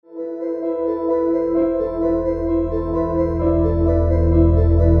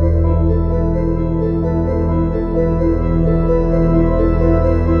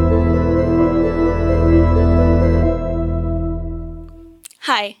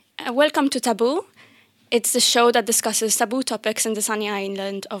Welcome to Taboo. It's the show that discusses taboo topics in the sunny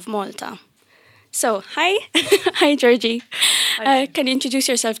island of Malta. So, hi. Hi, Georgie. Hi. Can you introduce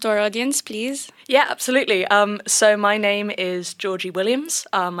yourself to our audience, please? Yeah, absolutely. So my name is Georgie Williams.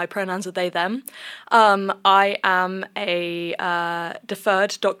 My pronouns are they, them. I am a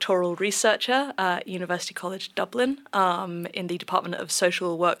deferred doctoral researcher at University College Dublin in the Department of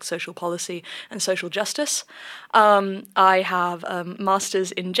Social Work, Social Policy and Social Justice. I have a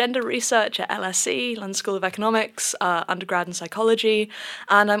master's in gender research at LSE, London School of Economics, undergrad in psychology,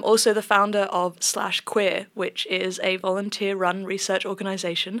 and I'm also the founder of /Queer, which is a volunteer-run research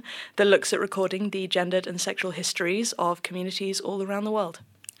organisation that looks at recording the gendered and sexual histories of communities all around the world.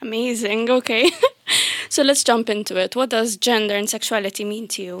 Amazing, okay. So let's jump into it. What does gender and sexuality mean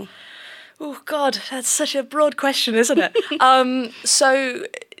to you? Oh, God, that's such a broad question, isn't it? So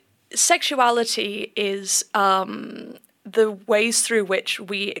sexuality is the ways through which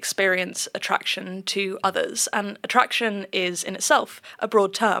we experience attraction to others. And attraction is in itself a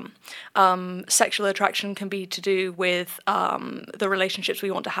broad term. Sexual attraction can be to do with the relationships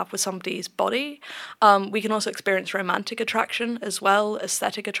we want to have with somebody's body. We can also experience romantic attraction as well,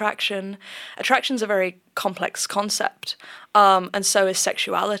 aesthetic attraction. Attraction's a very complex concept, and so is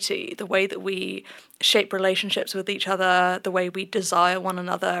sexuality. The way that we shape relationships with each other, the way we desire one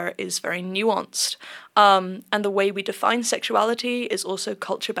another is very nuanced. And the way we define sexuality is also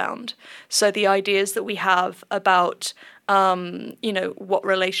culture-bound. So the ideas that we have about, what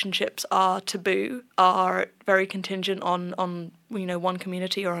relationships are taboo are very contingent on one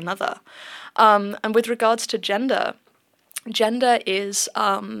community or another. And with regards to gender is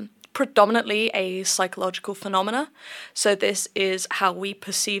predominantly a psychological phenomena. So this is how we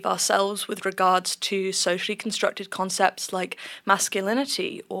perceive ourselves with regards to socially constructed concepts like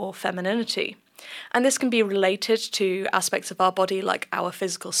masculinity or femininity. And this can be related to aspects of our body like our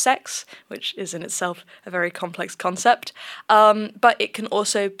physical sex, which is in itself a very complex concept, but it can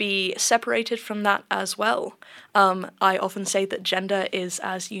also be separated from that as well. I often say that gender is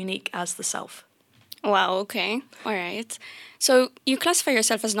as unique as the self. Wow, okay. All right. So you classify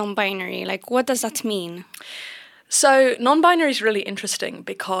yourself as non-binary. Like, what does that mean? So non-binary is really interesting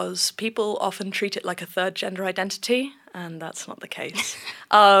because people often treat it like a third gender identity, and that's not the case.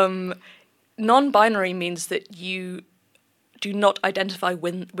 Non-binary means that you do not identify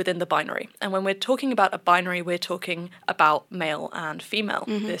within the binary. And when we're talking about a binary, we're talking about male and female,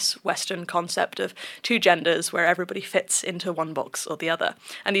 this Western concept of two genders where everybody fits into one box or the other.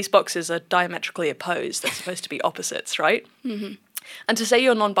 And these boxes are diametrically opposed. They're supposed to be opposites, right? Mm-hmm. And to say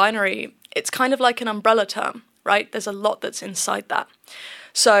you're non-binary, it's kind of like an umbrella term, right? There's a lot that's inside that.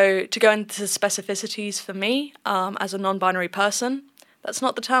 So to go into the specificities for me, as a non-binary person, that's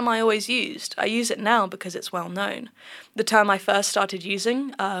not the term I always used. I use it now because it's well known. The term I first started using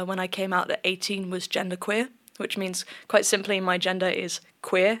when I came out at 18 was genderqueer, which means quite simply my gender is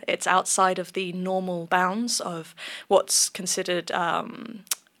queer. It's outside of the normal bounds of what's considered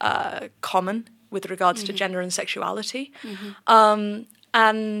common with regards to gender and sexuality.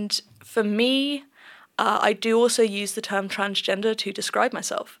 And for me, I do also use the term transgender to describe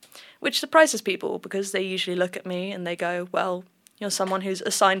myself, which surprises people because they usually look at me and they go, well, you're someone who's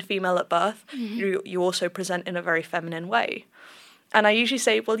assigned female at birth. You also present in a very feminine way. And I usually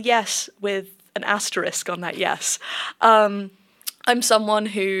say, well, yes, with an asterisk on that yes. I'm someone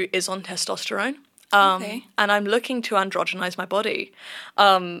who is on testosterone. And I'm looking to androgynize my body.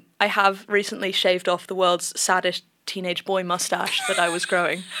 I have recently shaved off the world's saddest teenage boy mustache that I was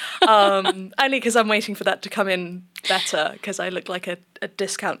growing. Only because I'm waiting for that to come in better, because I look like a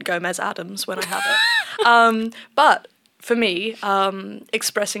discount Gomez Adams when I have it. But for me,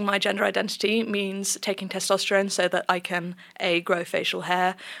 expressing my gender identity means taking testosterone so that I can A, grow facial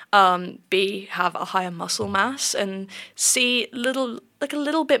hair, B, have a higher muscle mass, and C, a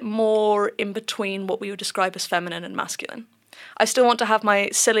little bit more in between what we would describe as feminine and masculine. I still want to have my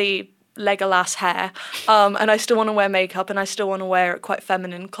silly Legolas hair, and I still want to wear makeup, and I still want to wear quite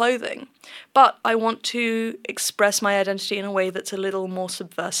feminine clothing. But I want to express my identity in a way that's a little more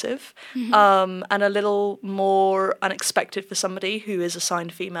subversive, and a little more unexpected for somebody who is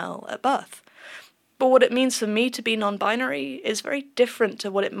assigned female at birth. But what it means for me to be non-binary is very different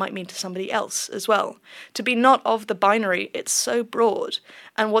to what it might mean to somebody else as well. To be not of the binary, it's so broad,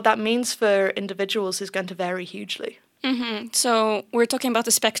 and what that means for individuals is going to vary hugely. So we're talking about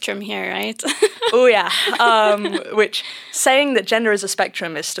the spectrum here, right? Oh, yeah. Which saying that gender is a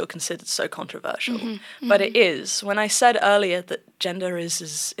spectrum is still considered so controversial. But it is. When I said earlier that gender is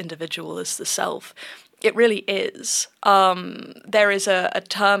as individual as the self, it really is. There is a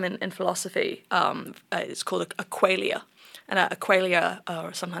term in philosophy, it's called a qualia. and a qualia,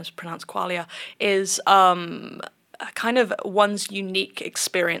 or sometimes pronounced qualia, is a kind of one's unique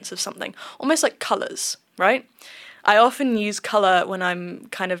experience of something, almost like colours, right? I often use colour when I'm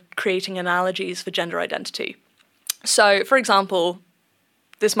kind of creating analogies for gender identity. So, for example,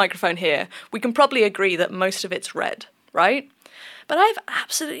 this microphone here, we can probably agree that most of it's red, right? But I have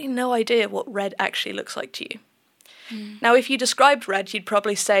absolutely no idea what red actually looks like to you. Now, if you described red, you'd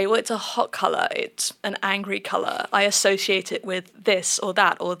probably say, well, it's a hot colour, it's an angry colour, I associate it with this or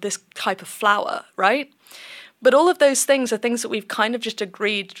that, or this type of flower, right? But all of those things are things that we've kind of just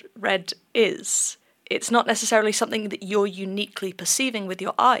agreed red is. It's not necessarily something that you're uniquely perceiving with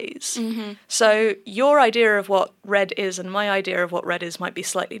your eyes. So your idea of what red is and my idea of what red is might be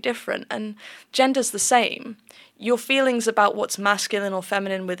slightly different, and gender's the same. Your feelings about what's masculine or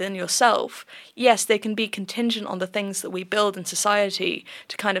feminine within yourself, yes, they can be contingent on the things that we build in society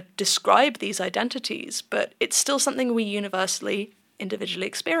to kind of describe these identities, but it's still something we universally, individually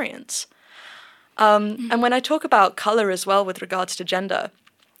experience. And when I talk about colour as well with regards to gender,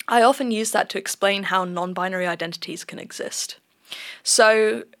 I often use that to explain how non-binary identities can exist.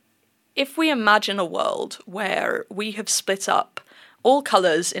 So if we imagine a world where we have split up all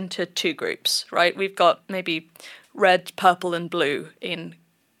colours into two groups, right? We've got maybe red, purple and blue in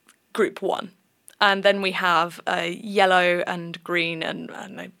group 1. And then we have yellow and green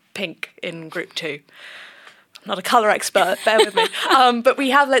and pink in group 2. I'm not a colour expert, bear with me. But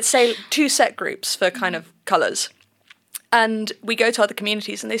we have, let's say, 2 set groups for kind of colours. And we go to other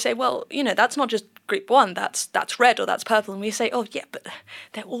communities and they say, well, you know, that's not just group 1, that's red or that's purple. And we say, oh, yeah, but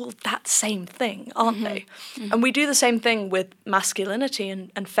they're all that same thing, aren't they? And we do the same thing with masculinity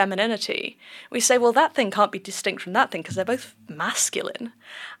and femininity. We say, well, that thing can't be distinct from that thing because they're both masculine.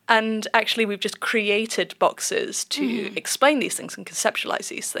 And actually, we've just created boxes to explain these things and conceptualize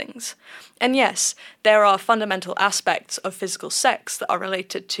these things. And yes, there are fundamental aspects of physical sex that are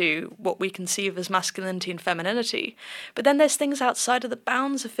related to what we conceive as masculinity and femininity. But then there's things outside of the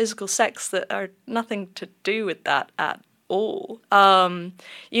bounds of physical sex that are nothing to do with that at all.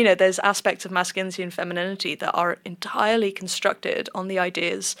 You know, there's aspects of masculinity and femininity that are entirely constructed on the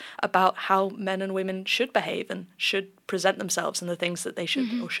ideas about how men and women should behave and should present themselves and the things that they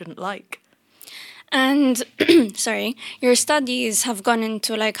should or shouldn't like. And sorry, your studies have gone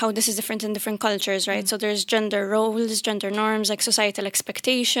into like how this is different in different cultures, right? So there's gender roles, gender norms, like societal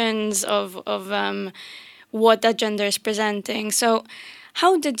expectations of what that gender is presenting. So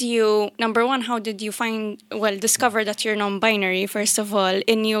how did you, number one, how did you discover that you're non-binary, first of all,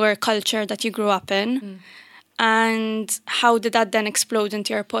 in your culture that you grew up in? And how did that then explode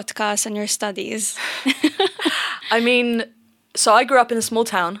into your podcast and your studies? I mean, so I grew up in a small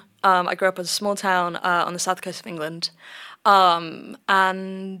town. I grew up in a small town on the south coast of England.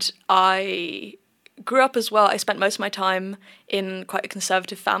 And I grew up as well. I spent most of my time in quite a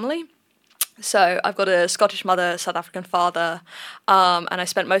conservative family. So I've got a Scottish mother, South African father, and I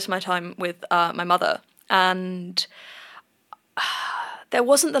spent most of my time with my mother. And there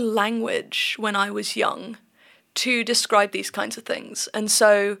wasn't the language when I was young to describe these kinds of things. And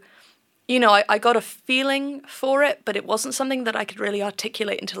so, you know, I got a feeling for it, but it wasn't something that I could really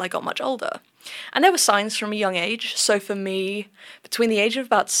articulate until I got much older. And there were signs from a young age. So for me, between the age of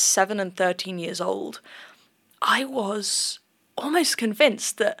about 7 and 13 years old, I was almost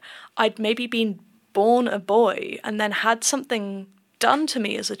convinced that I'd maybe been born a boy and then had something done to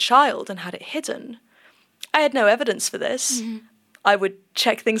me as a child and had it hidden. I had no evidence for this. I would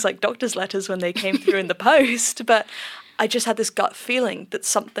check things like doctor's letters when they came through in the post, but I just had this gut feeling that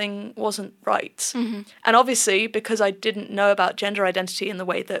something wasn't right. And obviously, because I didn't know about gender identity in the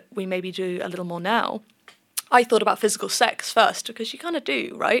way that we maybe do a little more now, I thought about physical sex first, because you kind of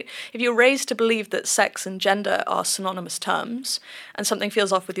do, right? If you're raised to believe that sex and gender are synonymous terms and something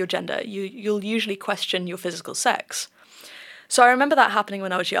feels off with your gender, you'll usually question your physical sex. So I remember that happening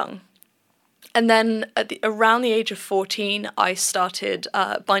when I was young. And then around the age of 14, I started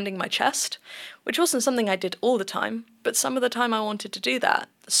binding my chest, which wasn't something I did all the time, but some of the time I wanted to do that.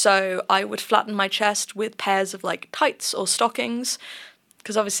 So I would flatten my chest with pairs of like tights or stockings,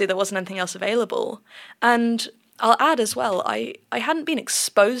 because obviously there wasn't anything else available. And I'll add as well, I hadn't been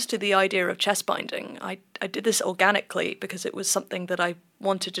exposed to the idea of chest binding. I did this organically because it was something that I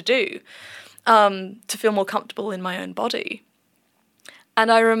wanted to do to feel more comfortable in my own body. And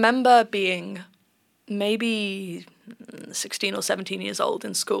I remember being maybe 16 or 17 years old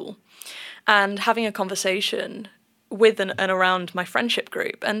in school and having a conversation with and around my friendship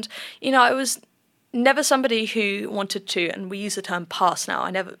group. And, you know, I was never somebody who wanted to, and we use the term pass now,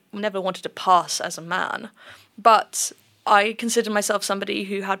 I never wanted to pass as a man, but I considered myself somebody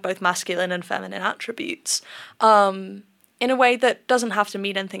who had both masculine and feminine attributes. in a way that doesn't have to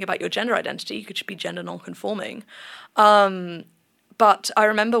mean anything about your gender identity. You could just be gender non-conforming. But I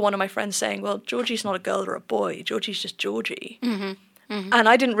remember one of my friends saying, well, Georgie's not a girl or a boy. Georgie's just Georgie. And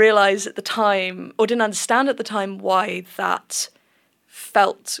I didn't realise at the time, or didn't understand at the time, why that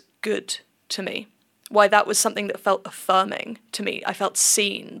felt good to me, why that was something that felt affirming to me. I felt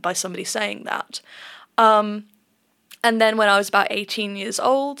seen by somebody saying that. And then when I was about 18 years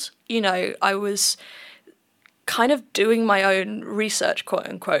old, I was kind of doing my own research, quote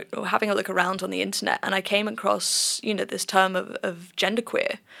unquote, or having a look around on the internet, and I came across, this term of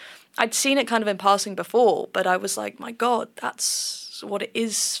genderqueer. I'd seen it kind of in passing before, but I was like, my God, that's what it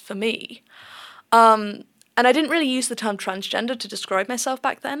is for me. And I didn't really use the term transgender to describe myself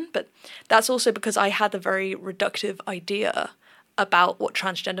back then, but that's also because I had a very reductive idea about what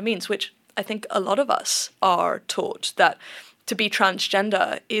transgender means, which I think a lot of us are taught, that to be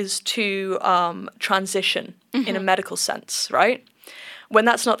transgender is to transition in a medical sense, right? When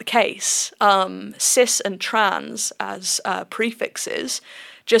that's not the case, cis and trans as prefixes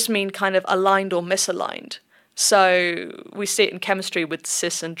just mean kind of aligned or misaligned. So we see it in chemistry with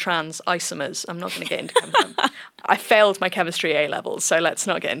cis and trans isomers. I'm not going to get into chemistry. I failed my chemistry A-levels, so let's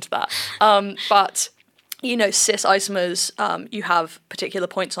not get into that. But cis isomers, you have particular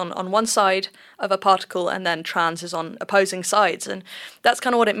points on one side of a particle, and then trans is on opposing sides. And that's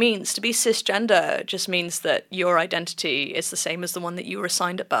kind of what it means. To be cisgender just means that your identity is the same as the one that you were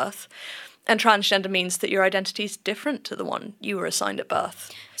assigned at birth. And transgender means that your identity is different to the one you were assigned at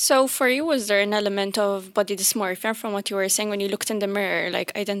birth. So for you, was there an element of body dysmorphia from what you were saying when you looked in the mirror,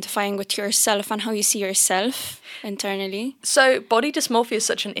 like identifying with yourself and how you see yourself internally? So body dysmorphia is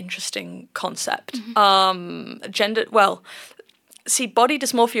such an interesting concept. Body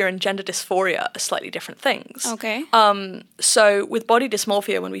dysmorphia and gender dysphoria are slightly different things. Okay. So with body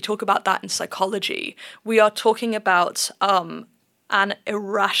dysmorphia, when we talk about that in psychology, we are talking about an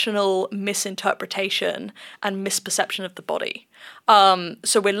irrational misinterpretation and misperception of the body.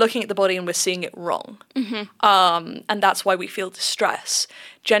 So we're looking at the body and we're seeing it wrong. And that's why we feel distress.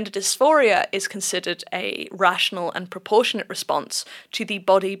 Gender dysphoria is considered a rational and proportionate response to the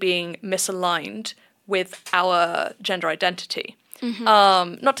body being misaligned with our gender identity.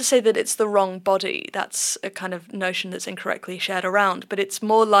 Not to say that it's the wrong body. That's a kind of notion that's incorrectly shared around, but it's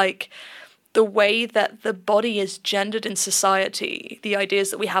more like the way that the body is gendered in society, the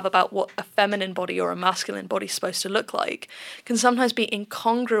ideas that we have about what a feminine body or a masculine body is supposed to look like, can sometimes be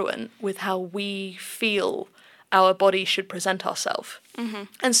incongruent with how we feel our body should present ourselves.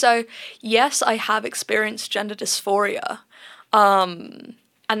 And so, yes, I have experienced gender dysphoria, and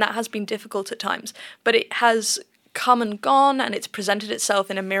that has been difficult at times, but it has come and gone, and it's presented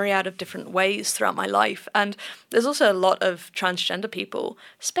itself in a myriad of different ways throughout my life. And there's also a lot of transgender people,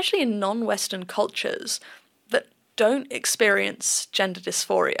 especially in non-Western cultures, that don't experience gender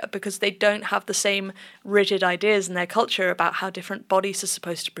dysphoria because they don't have the same rigid ideas in their culture about how different bodies are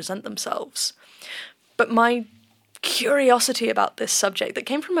supposed to present themselves. But my curiosity about this subject, that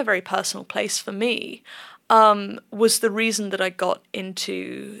came from a very personal place for me, was the reason that I got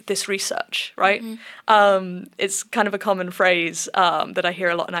into this research, right? It's kind of a common phrase that I hear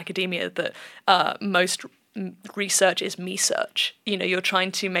a lot in academia, that most research is me-search. You're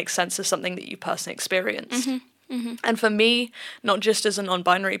trying to make sense of something that you personally experienced. And for me, not just as a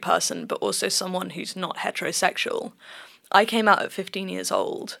non-binary person, but also someone who's not heterosexual, I came out at 15 years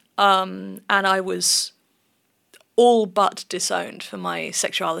old, and I was all but disowned for my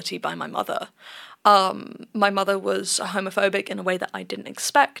sexuality by my mother. My mother was homophobic in a way that I didn't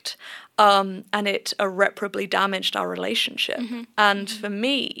expect, and it irreparably damaged our relationship. And for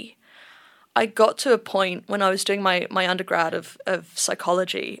me, I got to a point when I was doing my undergrad of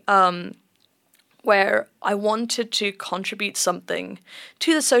psychology, where I wanted to contribute something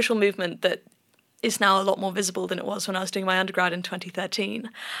to the social movement that is now a lot more visible than it was when I was doing my undergrad in 2013.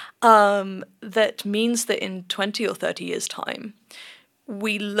 That means that in 20 or 30 years' time,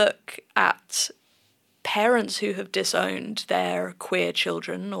 we look at parents who have disowned their queer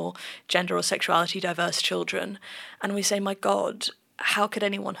children or gender or sexuality diverse children, and we say, my God, how could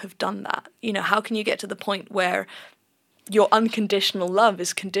anyone have done that? How can you get to the point where your unconditional love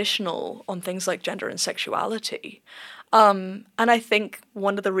is conditional on things like gender and sexuality? And I think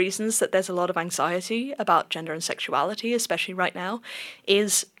one of the reasons that there's a lot of anxiety about gender and sexuality, especially right now,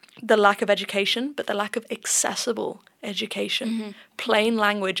 is the lack of education, but the lack of accessible education, plain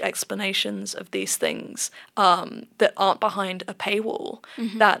language explanations of these things that aren't behind a paywall,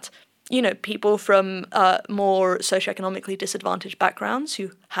 that, people from more socioeconomically disadvantaged backgrounds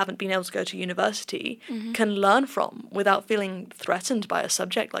who haven't been able to go to university can learn from without feeling threatened by a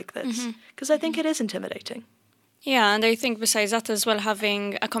subject like this. Because I think it is intimidating. Yeah, and I think besides that as well,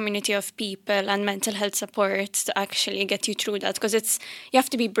 having a community of people and mental health support to actually get you through that, because you have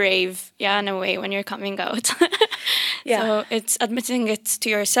to be brave, yeah, in a way, when you're coming out. Yeah. So it's admitting it to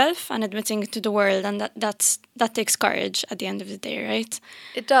yourself and admitting it to the world, and that takes courage at the end of the day, right?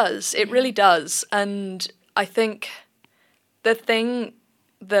 It does. It really does. And I think the thing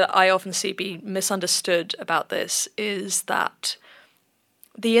that I often see be misunderstood about this is that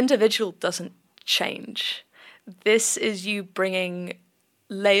the individual doesn't change. This is you bringing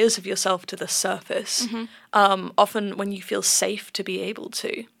layers of yourself to the surface, often when you feel safe to be able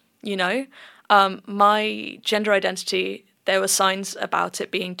to, you know? My gender identity, there were signs about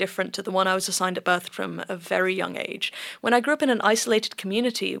it being different to the one I was assigned at birth from a very young age. When I grew up in an isolated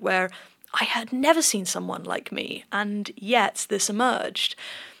community where I had never seen someone like me, and yet this emerged.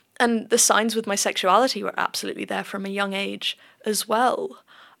 And the signs with my sexuality were absolutely there from a young age as well.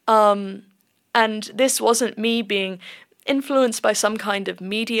 And this wasn't me being influenced by some kind of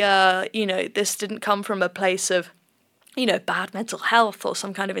media, this didn't come from a place of, bad mental health or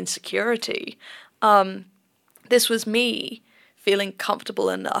some kind of insecurity. This was me feeling comfortable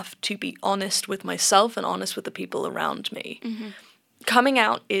enough to be honest with myself and honest with the people around me. Mm-hmm. Coming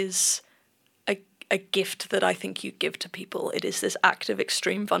out is a gift that I think you give to people. It is this act of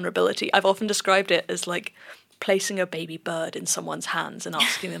extreme vulnerability. I've often described it as like placing a baby bird in someone's hands and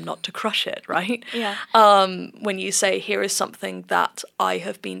asking them not to crush it, right? Yeah. When you say, here is something that I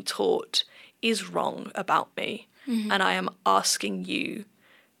have been taught is wrong about me, and I am asking you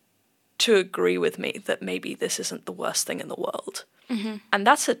to agree with me that maybe this isn't the worst thing in the world. Mm-hmm. And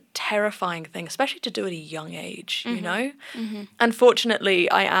that's a terrifying thing, especially to do at a young age, you know? Mm-hmm.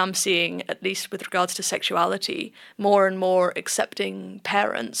 Unfortunately, I am seeing, at least with regards to sexuality, more and more accepting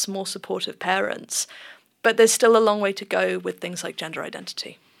parents, more supportive parents. But there's still a long way to go with things like gender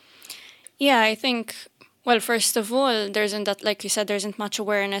identity. Yeah, I think, well, first of all, there isn't that, like you said, there isn't much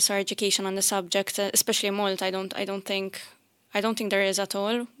awareness or education on the subject, especially in Malta. I don't think there is at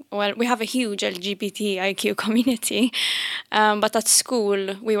all. Well, we have a huge LGBTIQ community, but at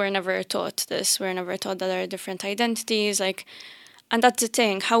school we were never taught this. We were never taught that there are different identities, and that's the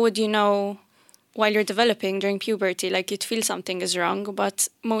thing. How would you know while you're developing during puberty? Like, you'd feel something is wrong, but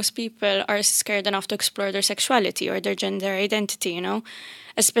most people are scared enough to explore their sexuality or their gender identity,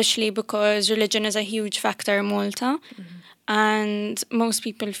 especially because religion is a huge factor in Malta. Mm-hmm. And most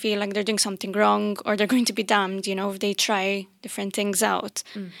people feel like they're doing something wrong or they're going to be damned, if they try different things out.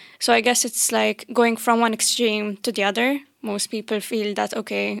 So I guess it's like going from one extreme to the other. Most people feel that,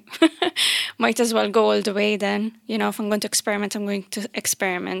 okay, might as well go all the way then. If I'm going to experiment, I'm going to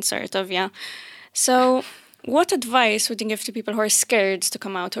experiment, sort of, yeah. So what advice would you give to people who are scared to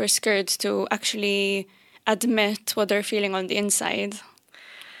come out, who are scared to actually admit what they're feeling on the inside?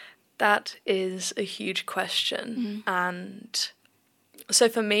 That is a huge question. And so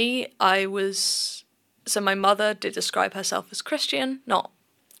for me, my mother did describe herself as Christian, not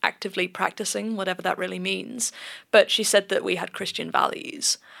actively practicing, whatever that really means, but she said that we had Christian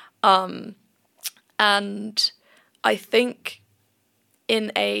values. And I think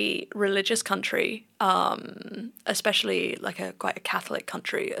in a religious country, especially like quite a Catholic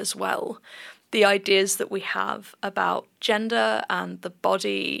country as well, the ideas that we have about gender and the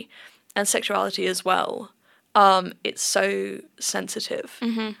body and sexuality as well, it's so sensitive.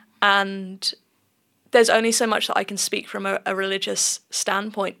 Mm-hmm. And there's only so much that I can speak from a religious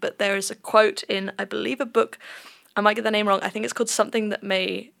standpoint, but there is a quote in, I believe, a book, I might get the name wrong, I think it's called Something That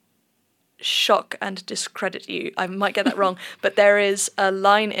May Shock and Discredit You. I might get that wrong, but there is a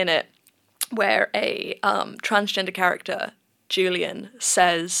line in it where a transgender character, Julian,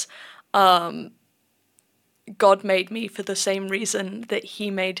 says, God made me for the same reason that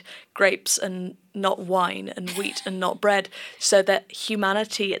he made grapes and not wine, and wheat and not bread, so that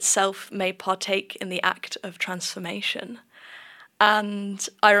humanity itself may partake in the act of transformation. And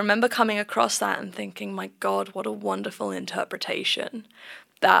I remember coming across that and thinking, my God, what a wonderful interpretation,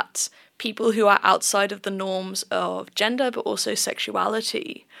 that people who are outside of the norms of gender, but also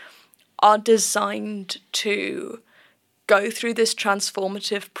sexuality, are designed to go through this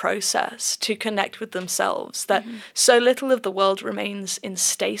transformative process to connect with themselves, that so little of the world remains in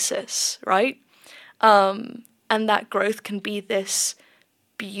stasis, right? And that growth can be this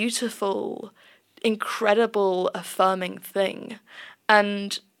beautiful, incredible, affirming thing.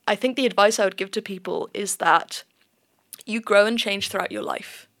 And I think the advice I would give to people is that you grow and change throughout your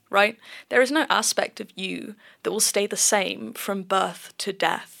life, right? There is no aspect of you that will stay the same from birth to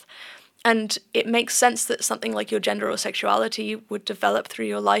death. And it makes sense that something like your gender or sexuality would develop through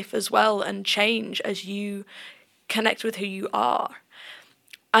your life as well and change as you connect with who you are.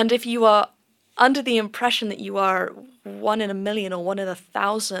 And if you are under the impression that you are 1 in 1,000,000 or 1 in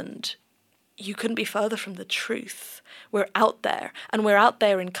 1,000, you couldn't be further from the truth. We're out there, and we're out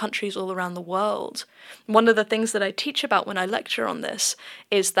there in countries all around the world. One of the things that I teach about when I lecture on this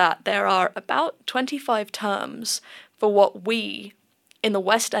is that there are about 25 terms for what we, in the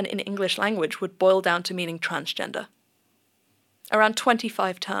West and in English language, would boil down to meaning transgender. Around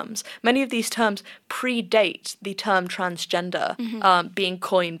 25 terms. Many of these terms predate the term transgender being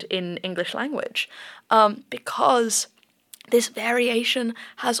coined in English language, because this variation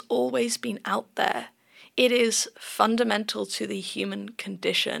has always been out there. It is fundamental to the human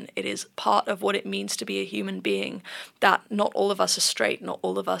condition. It is part of what it means to be a human being, that not all of us are straight, not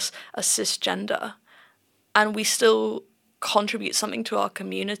all of us are cisgender. And we still contribute something to our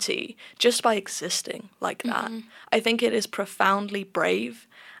community just by existing like that. I think it is profoundly brave,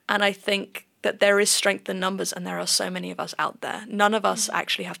 and I think that there is strength in numbers, and there are so many of us out there. None of us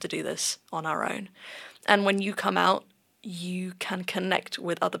actually have to do this on our own. And when you come out, you can connect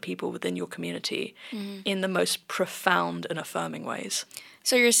with other people within your community in the most profound and affirming ways.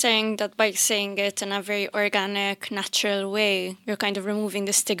 So you're saying that by saying it in a very organic, natural way, you're kind of removing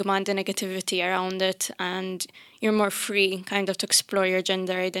the stigma and the negativity around it, and you're more free kind of to explore your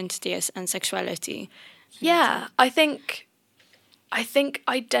gender identity and sexuality. Yeah, I think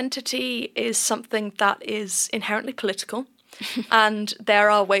identity is something that is inherently political, and there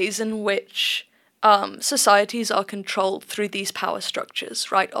are ways in which societies are controlled through these power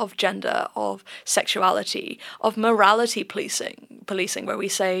structures, right, of gender, of sexuality, of morality policing, where we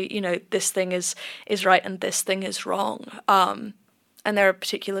say, you know, this thing is right and this thing is wrong. And there are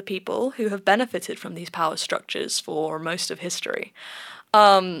particular people who have benefited from these power structures for most of history.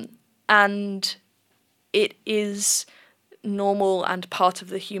 And it is normal and part of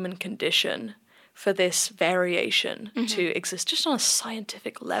the human condition for this variation to exist just on a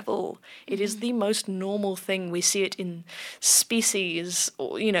scientific level. It is the most normal thing. We see it in species,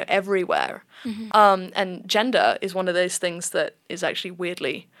 or, you know, everywhere. And gender is one of those things that is actually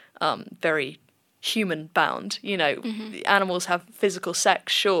weirdly very human bound. You know, animals have physical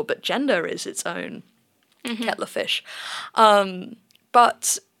sex, sure, but gender is its own kettle of fish.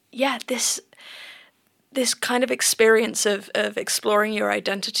 But yeah, this kind of experience of exploring your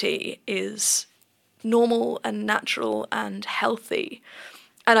identity is normal and natural and healthy.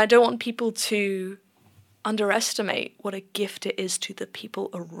 And I don't want people to underestimate what a gift it is to the people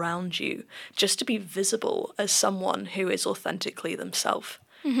around you just to be visible as someone who is authentically themselves.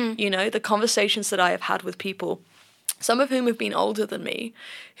 You know, the conversations that I have had with people, some of whom have been older than me,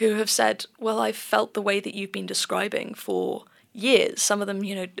 who have said, well, I've felt the way that you've been describing for years, some of them,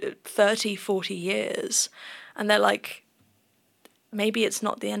 you know, 30, 40 years. And they're like, maybe it's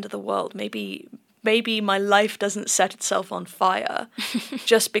not the end of the world. Maybe my life doesn't set itself on fire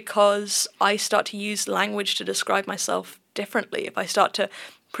just because I start to use language to describe myself differently, if I start to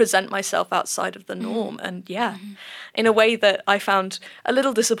present myself outside of the norm. And in a way that I found a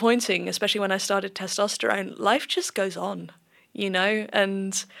little disappointing, especially when I started testosterone, life just goes on, you know?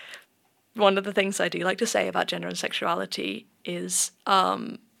 And one of the things I do like to say about gender and sexuality is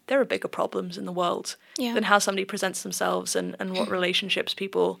there are bigger problems in the world than how somebody presents themselves and what relationships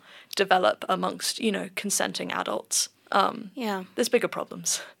people develop amongst, you know, consenting adults. There's bigger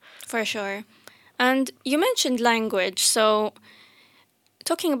problems. For sure. And you mentioned language, so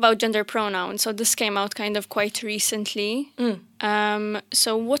talking about gender pronouns, so this came out kind of quite recently.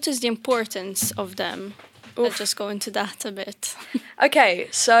 So what is the importance of them? Let's just go into that a bit. Okay,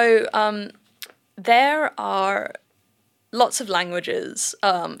 so there are lots of languages,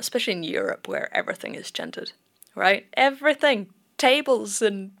 especially in Europe, where everything is gendered, right? Everything. Tables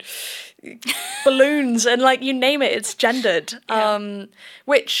and balloons and, like, you name it, it's gendered,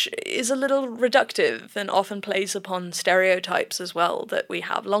 which is a little reductive and often plays upon stereotypes as well, that we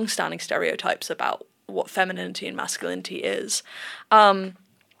have long-standing stereotypes about what femininity and masculinity is. And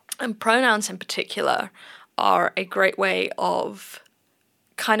pronouns in particular are a great way of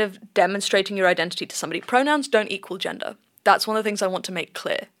kind of demonstrating your identity to somebody. Pronouns don't equal gender. That's one of the things I want to make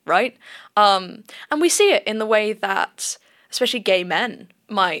clear, right? And we see it in the way that especially gay men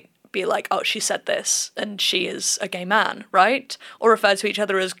might be like, oh, she said this, and she is a gay man, right? Or refer to each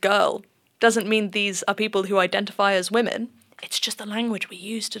other as girl. Doesn't mean these are people who identify as women. It's just the language we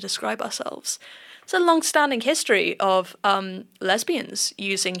use to describe ourselves. It's a long-standing history of lesbians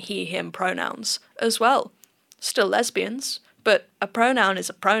using he, him pronouns as well. Still lesbians, but a pronoun is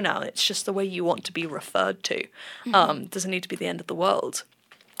a pronoun. It's just the way you want to be referred to. Doesn't need to be the end of the world.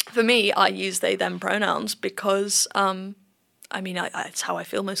 For me, I use they, them pronouns because it's how I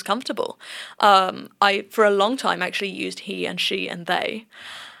feel most comfortable. I, for a long time, actually used he and she and they.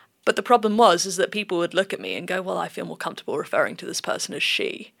 But the problem is that people would look at me and go, well, I feel more comfortable referring to this person as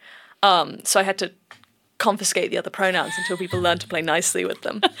she. So I had to confiscate the other pronouns until people learned to play nicely with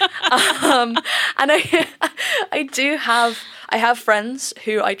them. And I have friends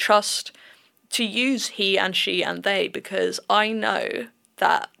who I trust to use he and she and they, because I know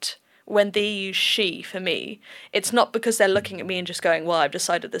that when they use she for me, it's not because they're looking at me and just going, well, I've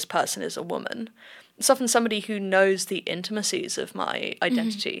decided this person is a woman. It's often somebody who knows the intimacies of my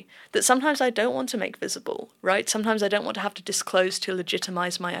identity that sometimes I don't want to make visible, right? Sometimes I don't want to have to disclose to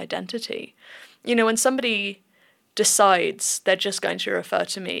legitimize my identity. You know, when somebody decides they're just going to refer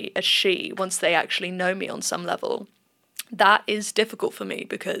to me as she once they actually know me on some level, that is difficult for me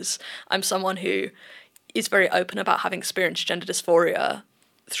because I'm someone who is very open about having experienced gender dysphoria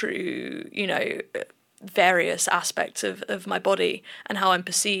through, you know, various aspects of my body and how I'm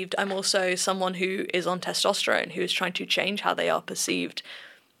perceived. I'm also someone who is on testosterone, who is trying to change how they are perceived.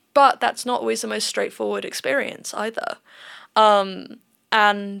 But that's not always the most straightforward experience either.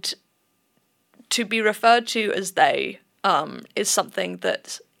 And to be referred to as they is something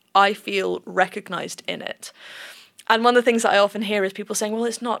that I feel recognized in it. And one of the things that I often hear is people saying, well,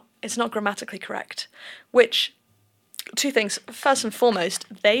 it's not grammatically correct, which, two things. First and foremost,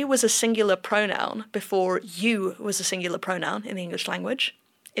 they was a singular pronoun before you was a singular pronoun in the English language.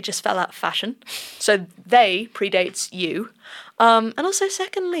 It just fell out of fashion. So they predates you. And also,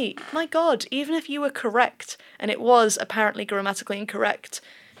 secondly, my God, even if you were correct and it was apparently grammatically incorrect,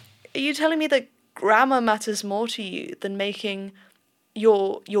 are you telling me that grammar matters more to you than making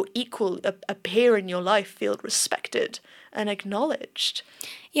your equal, a peer in your life, feel respected and acknowledged?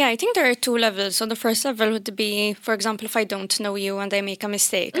 Yeah, I think there are two levels. So the first level would be, for example, if I don't know you and I make a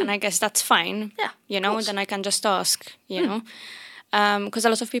mistake, and I guess that's fine. Yeah, you know, then I can just ask, you know. Because a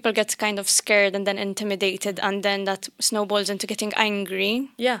lot of people get kind of scared and then intimidated, and then that snowballs into getting angry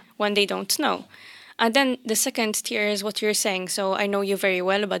when they don't know. And then the second tier is what you're saying. So I know you very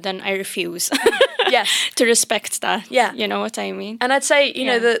well, but then I refuse to respect that. Yeah. You know what I mean? And I'd say, you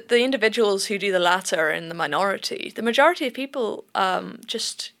know, the individuals who do the latter are in the minority. The majority of people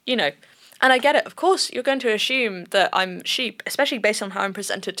just, you know, and I get it. Of course, you're going to assume that I'm sheep, especially based on how I'm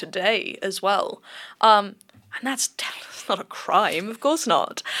presented today as well. And that's not a crime. Of course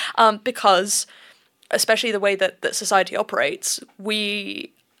not. Because especially the way that society operates,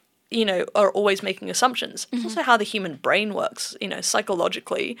 we, you know, are always making assumptions. It's also how the human brain works, you know,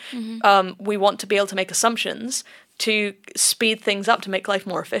 psychologically. We want to be able to make assumptions to speed things up, to make life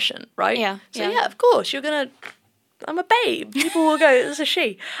more efficient, right? Yeah. So yeah, of course, I'm a babe. People will go, it's a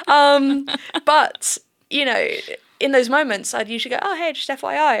she. But, you know, in those moments, I'd usually go, oh, hey, just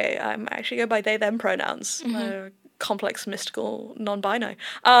FYI, I actually go by they, them pronouns. Complex, mystical, non-binary.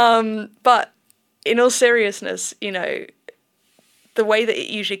 But in all seriousness, you know, the way that it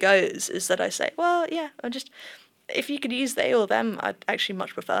usually goes is that I say, well, yeah, if you could use they or them, I'd actually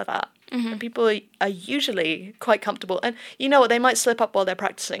much prefer that. And people are usually quite comfortable. And you know what, they might slip up while they're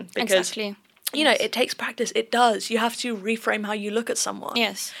practicing. Because, you know, it takes practice. It does. You have to reframe how you look at someone.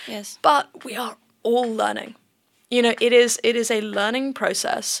 Yes. But we are all learning. You know, it is a learning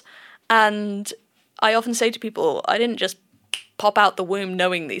process. And I often say to people, I didn't just pop out the womb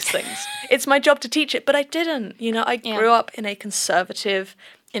knowing these things. It's my job to teach it, but I didn't. You know, I grew up in a conservative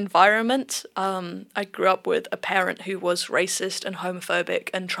environment. I grew up with a parent who was racist and homophobic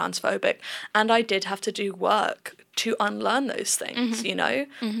and transphobic, and I did have to do work to unlearn those things, you know?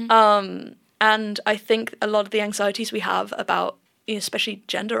 And I think a lot of the anxieties we have about, you know, especially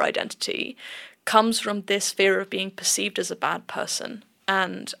gender identity, comes from this fear of being perceived as a bad person.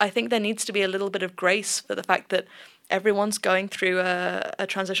 And I think there needs to be a little bit of grace for the fact that everyone's going through a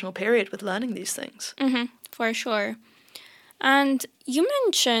transitional period with learning these things. For sure. And you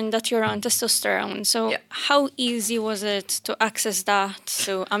mentioned that you're on testosterone. So how easy was it to access that?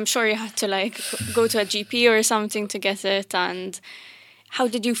 So I'm sure you had to go to a GP or something to get it. And how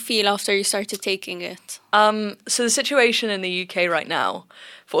did you feel after you started taking it? So the situation in the UK right now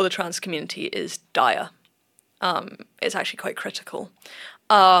for the trans community is dire. It's actually quite critical.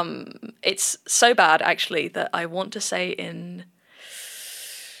 It's so bad, actually, that I want to say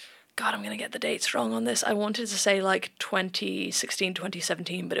God, I'm going to get the dates wrong on this. I wanted to say 2016,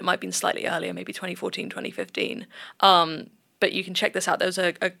 2017, but it might have been slightly earlier, maybe 2014, 2015. But you can check this out. There was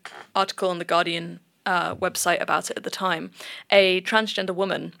an article on the Guardian website about it at the time. A transgender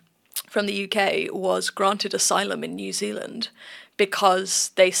woman from the UK was granted asylum in New Zealand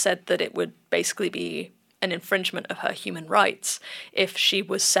because they said that it would basically be an infringement of her human rights if she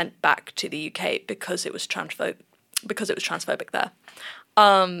was sent back to the UK because it was transphobic there.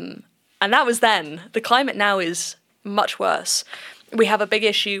 And that was then. The climate now is much worse. we have a big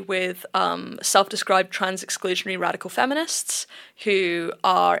issue with self-described trans exclusionary radical feminists, who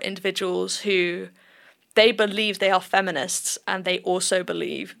are individuals who they believe they are feminists, and they also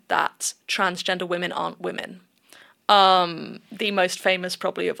believe that transgender women aren't women. The most famous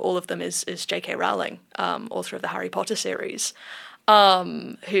probably of all of them is J.K. Rowling, author of the Harry Potter series,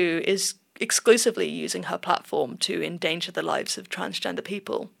 who is exclusively using her platform to endanger the lives of transgender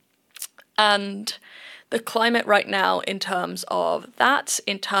people. And the climate right now in terms of that,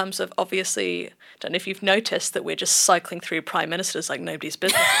 in terms of obviously, I don't know if you've noticed that we're just cycling through prime ministers like nobody's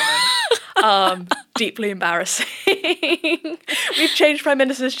business. Deeply embarrassing. We've changed prime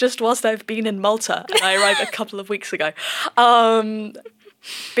ministers just whilst I've been in Malta, and I arrived a couple of weeks ago.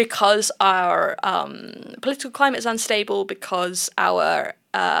 Because our political climate is unstable, because our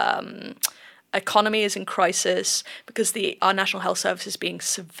economy is in crisis, because our National Health Service is being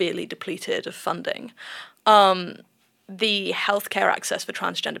severely depleted of funding. The healthcare access for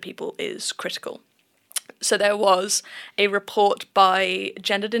transgender people is critical. So there was a report by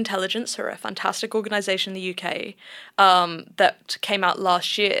Gendered Intelligence, who are a fantastic organisation in the UK, that came out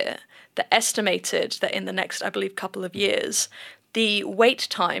last year that estimated that in the next, I believe, couple of years, the wait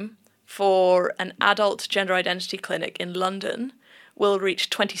time for an adult gender identity clinic in London will reach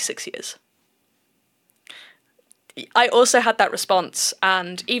 26 years. I also had that response,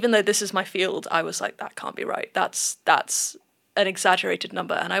 and even though this is my field, I was like, that can't be right. That's an exaggerated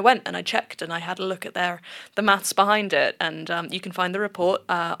number. And I went and I checked and I had a look at the maths behind it, and you can find the report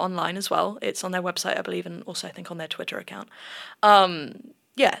online as well. It's on their website, I believe, and also I think on their Twitter account.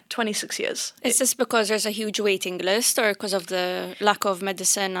 26 years. Is this because there's a huge waiting list, or because of the lack of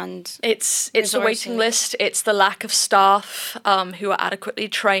medicine and It's the waiting list, it's the lack of staff who are adequately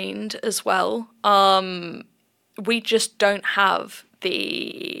trained as well. We just don't have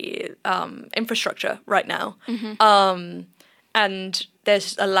the infrastructure right now. Mm-hmm. And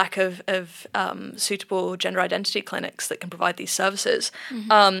there's a lack of suitable gender identity clinics that can provide these services.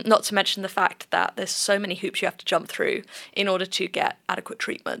 Mm-hmm. Not to mention the fact that there's so many hoops you have to jump through in order to get adequate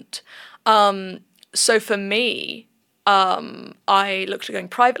treatment. So for me, I looked at going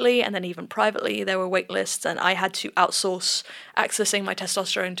privately, and then even privately there were wait lists, and I had to outsource accessing my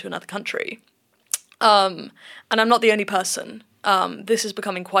testosterone to another country. And I'm not the only person. This is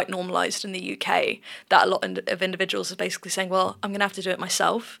becoming quite normalised in the UK, that a lot of individuals are basically saying, well, I'm going to have to do it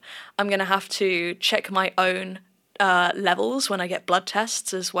myself. I'm going to have to check my own levels when I get blood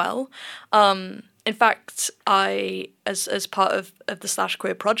tests as well. In fact, as part of the Slash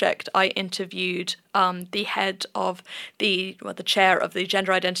Queer project, I interviewed the head of the chair of the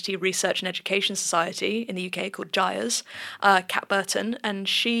Gender Identity Research and Education Society in the UK, called GIRES, Kat Burton, and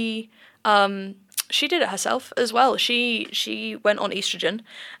she did it herself as well. She went on estrogen,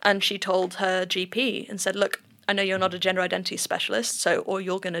 and she told her GP and said, look, I know you're not a gender identity specialist, so all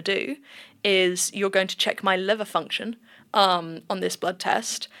you're going to do is you're going to check my liver function on this blood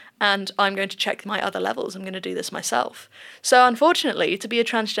test, and I'm going to check my other levels. I'm going to do this myself. So unfortunately, to be a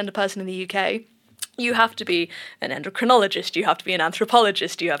transgender person in the UK, you have to be an endocrinologist, you have to be an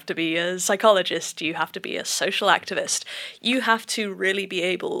anthropologist, you have to be a psychologist, you have to be a social activist. You have to really be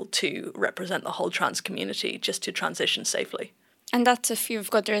able to represent the whole trans community just to transition safely. And that's if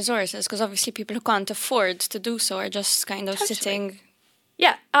you've got the resources, because obviously people who can't afford to do so are just kind of sitting...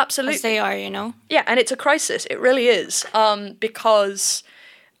 Yeah, absolutely. As they are, you know? Yeah, and it's a crisis. It really is. Because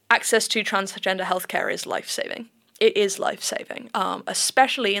access to transgender healthcare is life-saving. It is life-saving,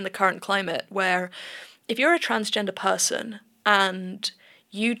 especially in the current climate where if you're a transgender person and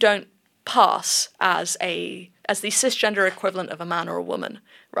you don't pass as the cisgender equivalent of a man or a woman,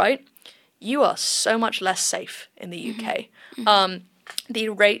 right? You are so much less safe in the UK. Mm-hmm. The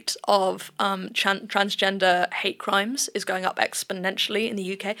rate of transgender hate crimes is going up exponentially in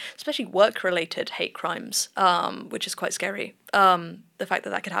the UK, especially work-related hate crimes, which is quite scary, the fact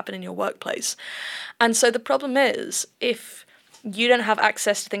that could happen in your workplace. And so the problem is, if you don't have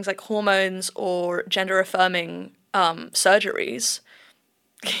access to things like hormones or gender-affirming surgeries,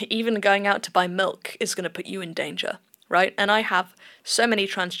 even going out to buy milk is going to put you in danger, right? And I have so many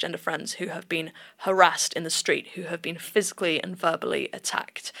transgender friends who have been harassed in the street, who have been physically and verbally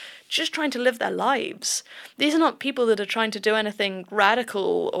attacked, just trying to live their lives. These are not people that are trying to do anything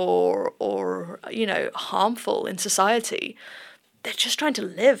radical or harmful in society. They're just trying to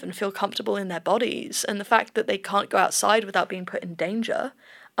live and feel comfortable in their bodies. And the fact that they can't go outside without being put in danger,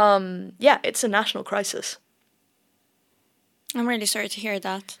 it's a national crisis. I'm really sorry to hear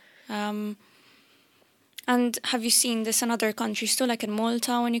that. And have you seen this in other countries too, like in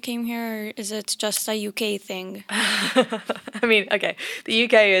Malta when you came here, or is it just a UK thing? I mean, okay, the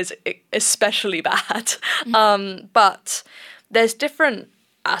UK is especially bad, but there's different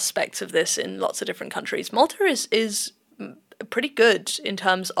aspects of this in lots of different countries. Malta is pretty good in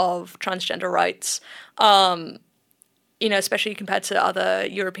terms of transgender rights. Especially compared to other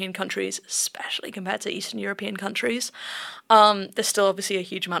European countries, especially compared to Eastern European countries. There's still obviously a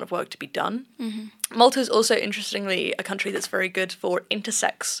huge amount of work to be done. Mm-hmm. Malta is also, interestingly, a country that's very good for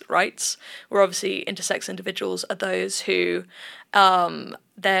intersex rights, where obviously intersex individuals are those who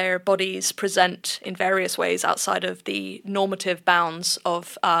their bodies present in various ways outside of the normative bounds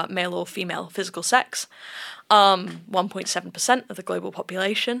of male or female physical sex. 1.7% of the global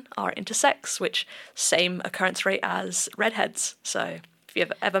population are intersex, which same occurrence rate as redheads. So if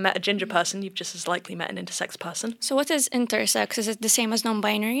you've ever met a ginger person, you've just as likely met an intersex person. So what is intersex? Is it the same as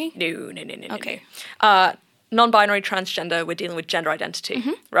non-binary? No. Okay. Non-binary, transgender, we're dealing with gender identity,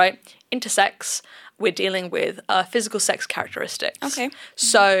 mm-hmm. right? Intersex, we're dealing with physical sex characteristics. Okay.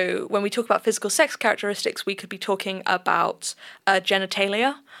 So when we talk about physical sex characteristics, we could be talking about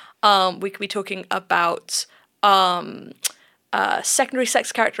genitalia. We could be talking about secondary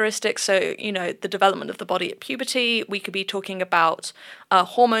sex characteristics, so, the development of the body at puberty. We could be talking about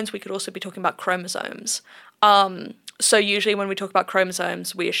hormones. We could also be talking about chromosomes. So usually when we talk about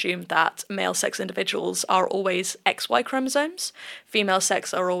chromosomes, we assume that male sex individuals are always XY chromosomes, female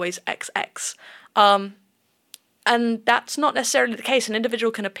sex are always XX. And that's not necessarily the case. An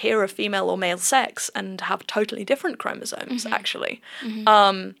individual can appear of female or male sex and have totally different chromosomes, mm-hmm. actually.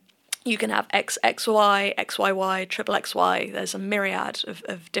 Mm-hmm. You can have XXY, XYY, triple XY. There's a myriad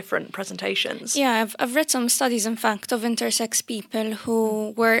of different presentations. Yeah, I've read some studies, in fact, of intersex people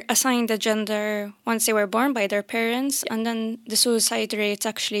who were assigned a gender once they were born by their parents, and then the suicide rates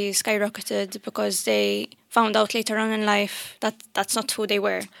actually skyrocketed because they found out later on in life that that's not who they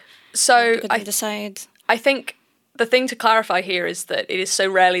were. So I think the thing to clarify here is that it is so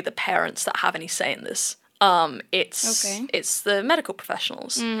rarely the parents that have any say in this. It's the medical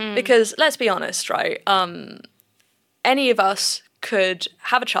professionals. Mm-hmm. Because let's be honest, right? Any of us could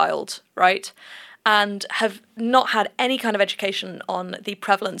have a child, right? And have not had any kind of education on the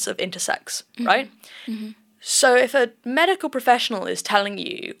prevalence of intersex, mm-hmm. right? Mm-hmm. So if a medical professional is telling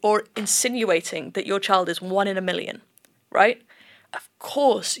you or insinuating that your child is 1 in a million, right? Of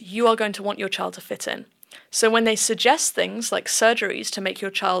course, you are going to want your child to fit in. So when they suggest things like surgeries to make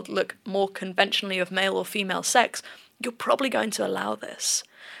your child look more conventionally of male or female sex, you're probably going to allow this.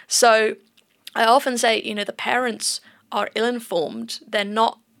 So I often say, the parents are ill-informed. They're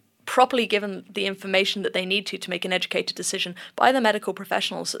not properly given the information that they need to make an educated decision by the medical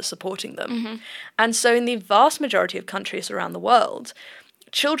professionals that are supporting them. Mm-hmm. And so in the vast majority of countries around the world,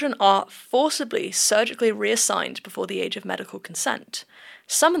 children are forcibly surgically reassigned before the age of medical consent.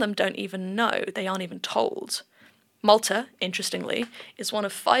 Some of them don't even know, they aren't even told. Malta, interestingly, is one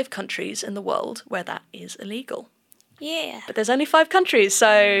of 5 countries in the world where that is illegal. Yeah. But there's only 5 countries,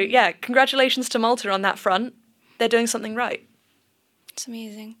 so yeah, congratulations to Malta on that front. They're doing something right. It's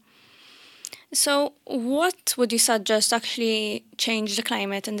amazing. So what would you suggest actually change the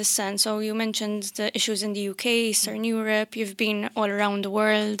climate in this sense? So you mentioned the issues in the UK, Eastern Europe, you've been all around the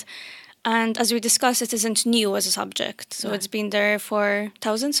world. And as we discussed, it isn't new as a subject. So It's been there for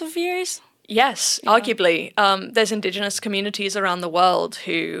thousands of years? Yes, yeah. Arguably. There's indigenous communities around the world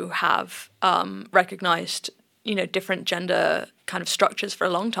who have recognised, different gender kind of structures for a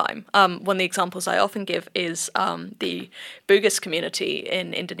long time. One of the examples I often give is the Bugis community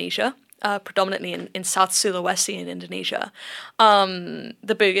in Indonesia. Predominantly in South Sulawesi in Indonesia.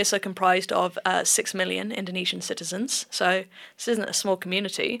 The Bugis are comprised of 6 million Indonesian citizens, so this isn't a small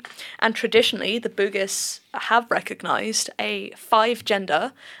community. And traditionally, the Bugis have recognised a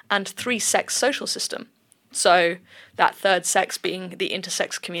 5-gender and 3-sex social system. So that third sex being the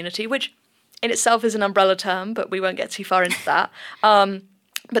intersex community, which in itself is an umbrella term, but we won't get too far into that.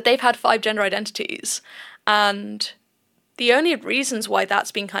 But they've had 5 gender identities, and the only reasons why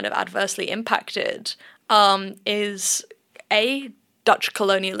that's been kind of adversely impacted is Dutch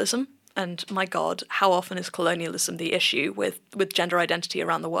colonialism, and my God, how often is colonialism the issue with gender identity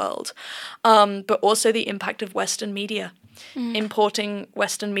around the world? But also the impact of Western media, importing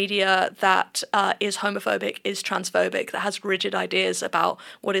Western media that is homophobic, is transphobic, that has rigid ideas about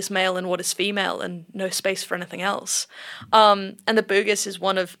what is male and what is female, and no space for anything else. And the Bugis is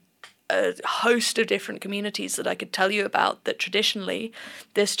one of a host of different communities that I could tell you about that traditionally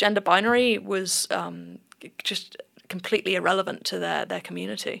this gender binary was just completely irrelevant to their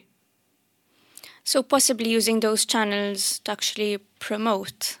community. So possibly using those channels to actually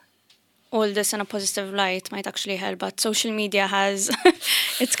promote all this in a positive light might actually help. But social media has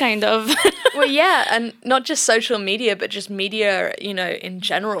it's kind of well, yeah, and not just social media, but just media, in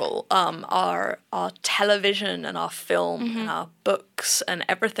general. Our television and our film and our books and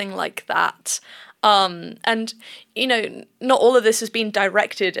everything like that. And not all of this has been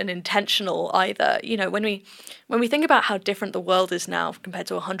directed and intentional either. When we think about how different the world is now compared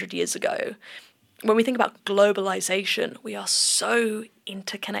to 100 years ago, when we think about globalization, we are so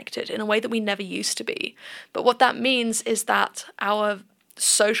interconnected in a way that we never used to be. But what that means is that our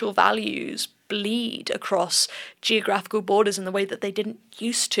social values bleed across geographical borders in the way that they didn't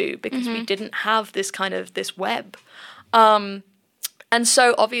used to, because we didn't have this web. And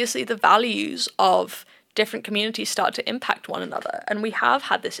so obviously the values of different communities start to impact one another. And we have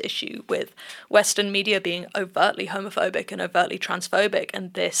had this issue with Western media being overtly homophobic and overtly transphobic,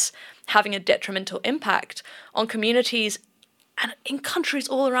 and this having a detrimental impact on communities and in countries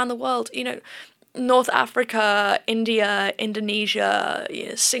all around the world. North Africa, India, Indonesia,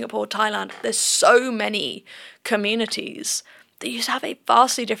 Singapore, Thailand. There's so many communities that used to have a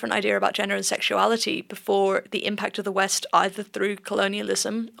vastly different idea about gender and sexuality before the impact of the West, either through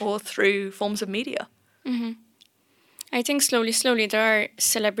colonialism or through forms of media. I think slowly there are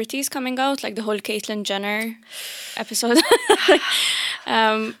celebrities coming out, like the whole Caitlyn Jenner episode.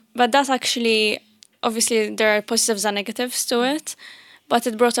 But that's actually, obviously there are positives and negatives to it, but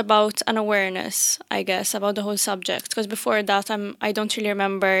it brought about an awareness, I guess, about the whole subject. Because before that, I don't really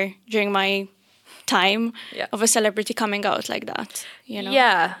remember during my time of a celebrity coming out like that,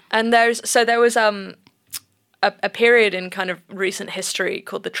 Yeah, and there was a period in kind of recent history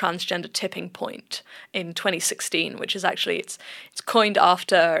called the transgender tipping point in 2016, which is actually it's coined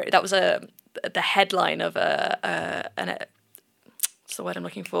after, that was the headline of what's the word I'm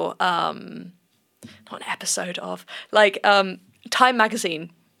looking for, not an episode of, Time magazine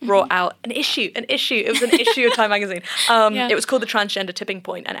brought out an issue. It was an issue of Time magazine. It was called the transgender tipping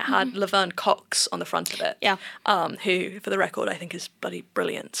point, and it had Laverne Cox on the front of it. Yeah. Who, for the record, I think is bloody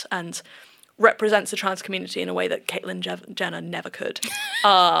brilliant and represents the trans community in a way that Caitlyn Jenner never could.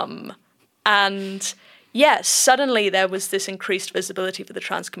 And yes, suddenly there was this increased visibility for the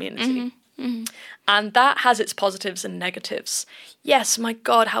trans community. And that has its positives and negatives. Yes, my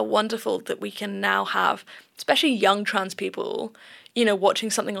God, how wonderful that we can now have, especially young trans people, watching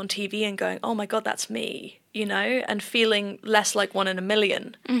something on TV and going, oh my God, that's me, and feeling less like one in a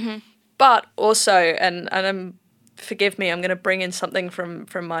million. But also, and forgive me, I'm going to bring in something from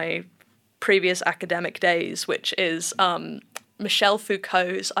my previous academic days, which is Michel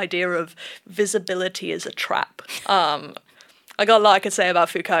Foucault's idea of visibility as a trap. I got a lot I could say about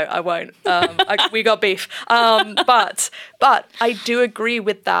Foucault. I won't. We got beef. But I do agree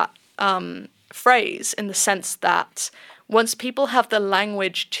with that phrase in the sense that once people have the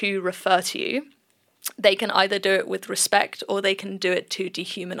language to refer to you, they can either do it with respect or they can do it to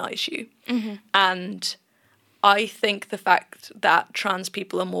dehumanize you. And I think the fact that trans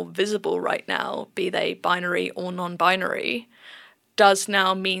people are more visible right now, be they binary or non-binary, does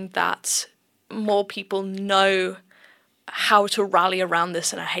now mean that more people know how to rally around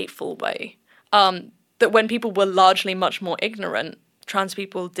this in a hateful way. That when people were largely much more ignorant, trans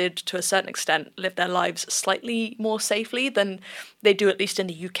people did, to a certain extent, live their lives slightly more safely than they do, at least in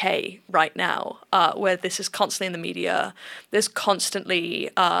the UK right now, where this is constantly in the media. There's constantly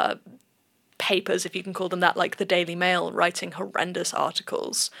papers, if you can call them that, like the Daily Mail, writing horrendous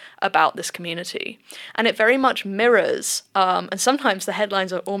articles about this community. And it very much mirrors, and sometimes the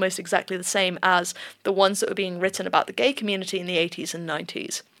headlines are almost exactly the same as the ones that were being written about the gay community in the 80s and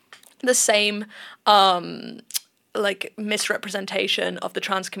 90s. The same misrepresentation of the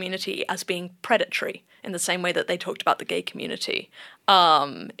trans community as being predatory, in the same way that they talked about the gay community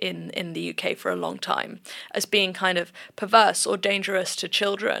in the UK for a long time, as being kind of perverse or dangerous to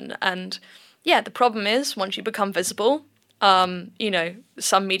children. And yeah, the problem is, once you become visible, some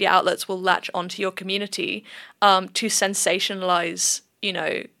media outlets will latch onto your community to sensationalize,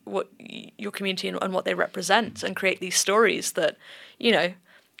 what your community and what they represent, and create these stories that,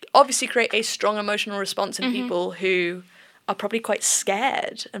 obviously create a strong emotional response in people who are probably quite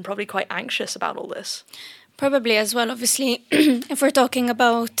scared and probably quite anxious about all this. Probably as well, obviously, if we're talking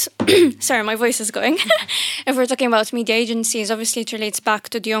about, sorry, my voice is going. If we're talking about media agencies, obviously it relates back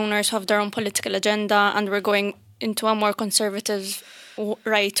to the owners who have their own political agenda, and we're going into a more conservative,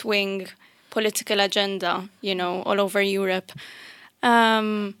 right-wing political agenda, all over Europe.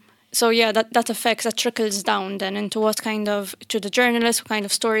 So yeah, that affects, that trickles down then into to the journalists, what kind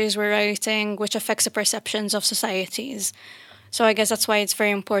of stories we're writing, which affects the perceptions of societies. So I guess that's why it's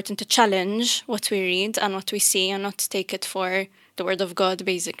very important to challenge what we read and what we see, and not take it for the word of God,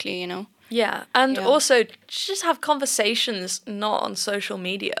 basically, Yeah, and also just have conversations not on social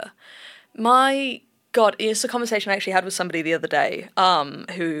media. My God, it's a conversation I actually had with somebody the other day,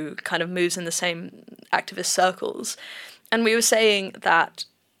 who kind of moves in the same activist circles, and we were saying that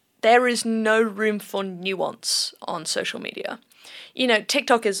there is no room for nuance on social media. You know,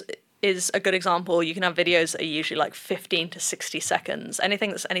 TikTok is a good example. You can have videos that are usually like 15 to 60 seconds.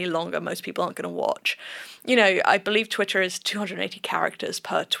 Anything that's any longer, most people aren't going to watch. You know, I believe Twitter is 280 characters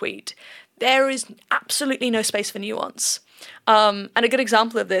per tweet. There is absolutely no space for nuance. And a good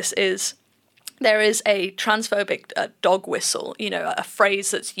example of this is there is a transphobic dog whistle, you know, a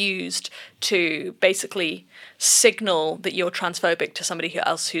phrase that's used to basically signal that you're transphobic to somebody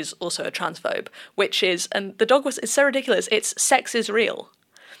else who's also a transphobe, which is, and the dog whistle is so ridiculous, it's sex is real.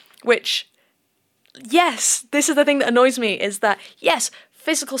 Which, yes, this is the thing that annoys me, is that, yes,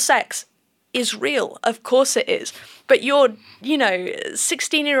 physical sex is real. Of course it is. But your,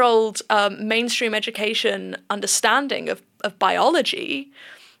 16-year-old mainstream education understanding of biology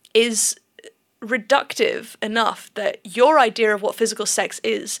is reductive enough that your idea of what physical sex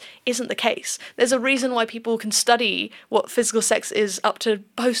isn't the case. There's a reason why people can study what physical sex is up to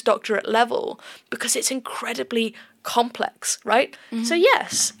postdoctorate level, because it's incredibly complex, right? Mm-hmm. So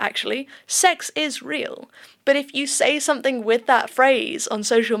yes, actually, sex is real. But if you say something with that phrase on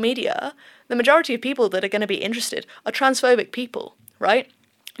social media, the majority of people that are going to be interested are transphobic people, right?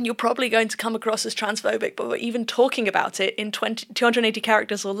 And you're probably going to come across as transphobic, but we're even talking about it in 280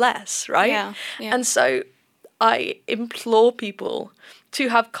 characters or less, right? Yeah. And so I implore people to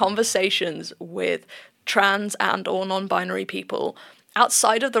have conversations with trans and or non-binary people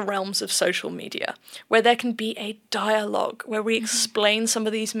outside of the realms of social media, where there can be a dialogue, where we explain some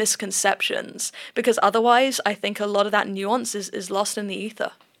of these misconceptions, because otherwise I think a lot of that nuance is lost in the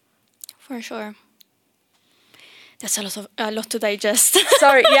ether. For sure. That's a lot to digest.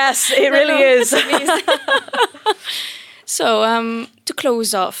 Sorry, yes, it really is. So, to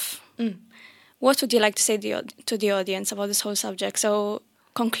close off, what would you like to say to the audience about this whole subject? So,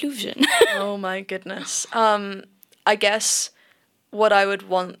 conclusion. Oh my goodness. I guess what I would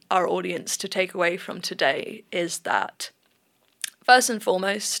want our audience to take away from today is that, first and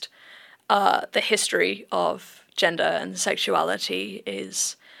foremost, the history of gender and sexuality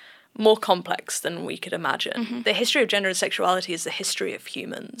is more complex than we could imagine. Mm-hmm. The history of gender and sexuality is the history of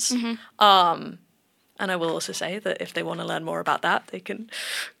humans. Mm-hmm. And I will also say that if they want to learn more about that, they can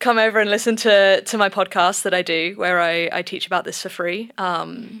come over and listen to my podcast that I do, where I teach about this for free. I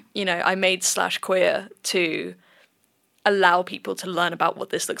made /queer to allow people to learn about what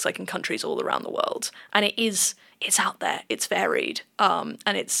this looks like in countries all around the world. And it's out there, it's varied, and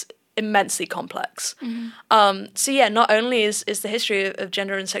it's immensely complex. Mm-hmm. So yeah, not only is the history of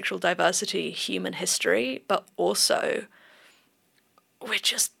gender and sexual diversity human history, but also we're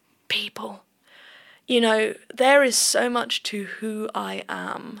just people. There is so much to who I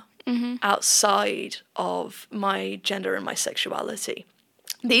am outside of my gender and my sexuality.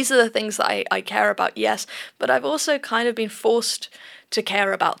 These are the things that I care about, yes, but I've also kind of been forced to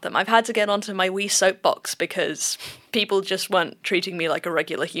care about them. I've had to get onto my wee soapbox because people just weren't treating me like a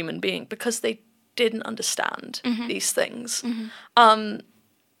regular human being because they didn't understand these things. Mm-hmm.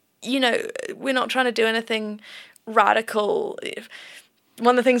 We're not trying to do anything radical.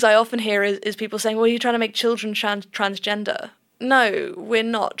 One of the things I often hear is people saying, well, you're trying to make children transgender. No, we're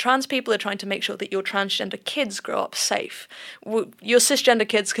not. Trans people are trying to make sure that your transgender kids grow up safe. Your cisgender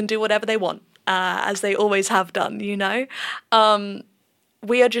kids can do whatever they want, as they always have done,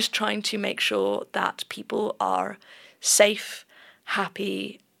 We are just trying to make sure that people are safe,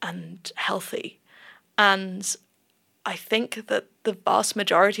 happy, and healthy. And I think that the vast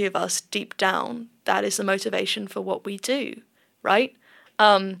majority of us, deep down, that is the motivation for what we do, right?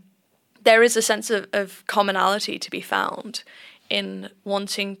 There is a sense of commonality to be found in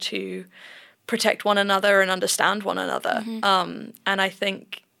wanting to protect one another and understand one another. Mm-hmm. And I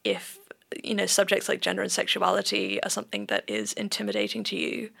think if, subjects like gender and sexuality are something that is intimidating to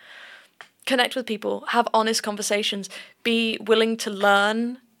you, connect with people, have honest conversations, be willing to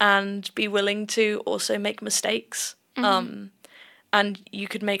learn and be willing to also make mistakes. Mm-hmm. And you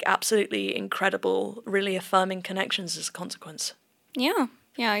could make absolutely incredible, really affirming connections as a consequence. Yeah,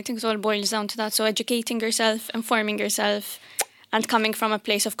 I think it all boils down to that. So educating yourself, informing yourself, and coming from a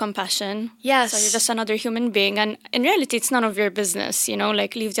place of compassion. Yes. So you're just another human being. And in reality, it's none of your business,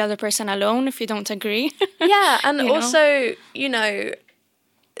 leave the other person alone if you don't agree. Yeah, and also,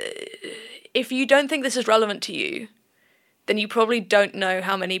 if you don't think this is relevant to you, then you probably don't know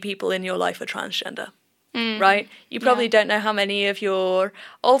how many people in your life are transgender. right? You probably don't know how many of your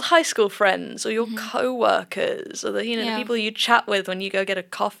old high school friends or your co-workers or the people you chat with when you go get a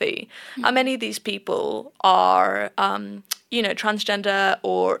coffee, how many of these people are, transgender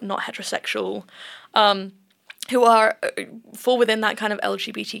or not heterosexual, who are fall within that kind of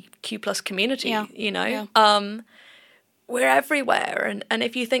LGBTQ plus community, we're everywhere. And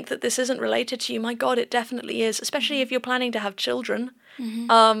if you think that this isn't related to you, my God, it definitely is, especially if you're planning to have children.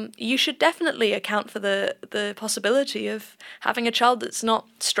 You should definitely account for the possibility of having a child that's not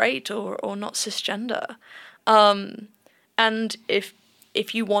straight or not cisgender. And if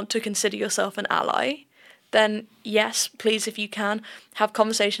you want to consider yourself an ally, then yes, please, if you can, have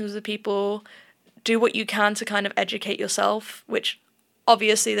conversations with people, do what you can to kind of educate yourself, which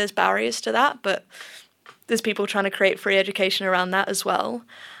obviously there's barriers to that, but there's people trying to create free education around that as well.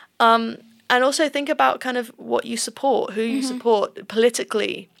 And also think about kind of what you support, who you support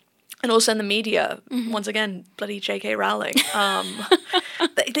politically, and also in the media. Once again, bloody J.K. Rowling.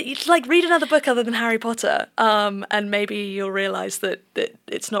 Read another book other than Harry Potter, and maybe you'll realise that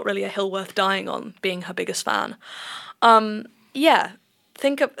it's not really a hill worth dying on, being her biggest fan.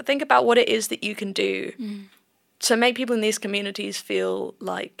 Think about what it is that you can do to make people in these communities feel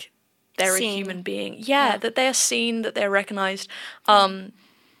like they're a human being. That they are seen, that they're recognised,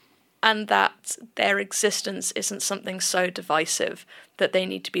 and that their existence isn't something so divisive that they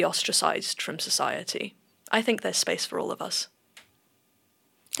need to be ostracised from society. I think there's space for all of us.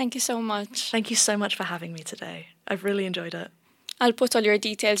 Thank you so much. Thank you so much for having me today. I've really enjoyed it. I'll put all your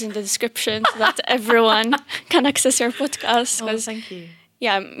details in the description so that everyone can access your podcast. Oh, thank you.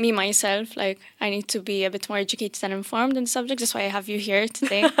 Yeah, me, myself, I need to be a bit more educated and informed in the subject. That's why I have you here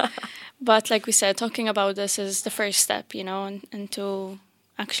today. But like we said, talking about this is the first step, and to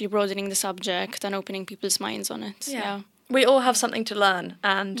actually broadening the subject and opening people's minds on it. Yeah. We all have something to learn,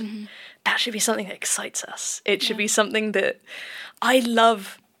 and that should be something that excites us. It should be something that I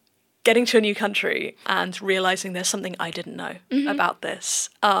love, getting to a new country and realising there's something I didn't know about this.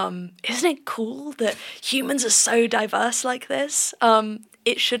 Isn't it cool that humans are so diverse like this?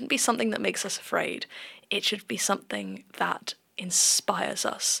 It shouldn't be something that makes us afraid. It should be something that inspires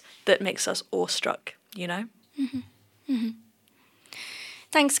us, that makes us awestruck,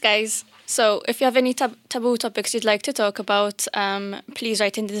 Thanks, guys. So if you have any taboo topics you'd like to talk about, please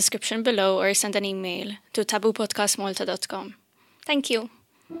write in the description below or send an email to taboopodcastmalta.com. Thank you.